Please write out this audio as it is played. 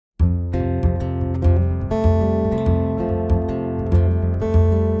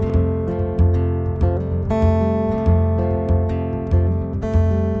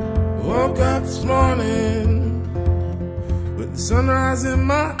sunrise in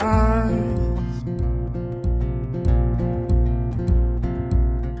my eyes,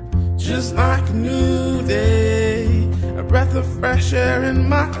 just like a new day, a breath of fresh air in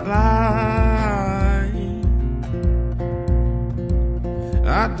my life.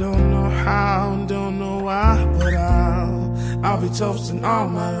 I don't know how, don't know why, but I'll be toasting all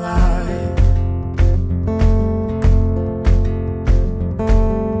my life.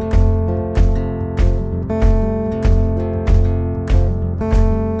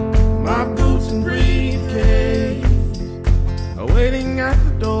 Waiting at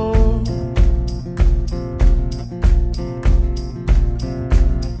the door,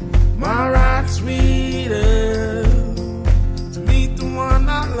 my ride sweeter to meet the one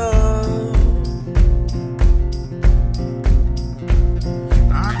I love.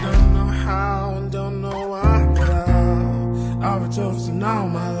 I don't know how and don't know why, but I'll be toasting all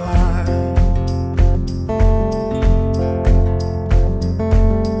my life.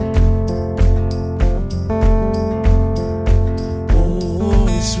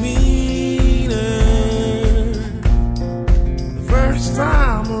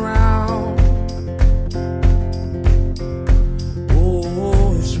 Time around,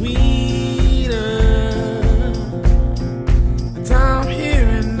 oh, it's sweeter, the time here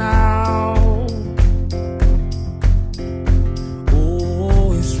and now,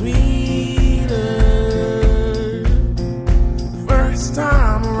 oh, it's sweeter, the first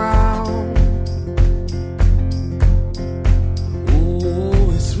time around,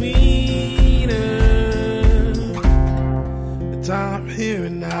 oh, it's sweeter, time here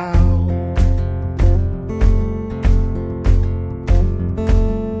and now.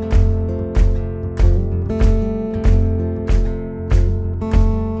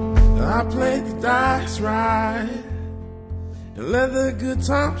 I played the dice right and let the good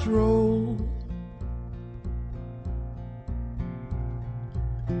times roll.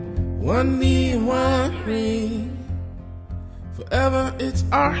 One knee and one ring, forever it's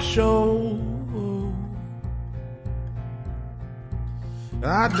our show.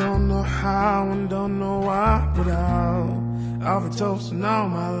 I don't know how and don't know why, but I'll be toasting all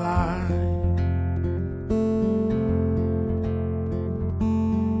my life.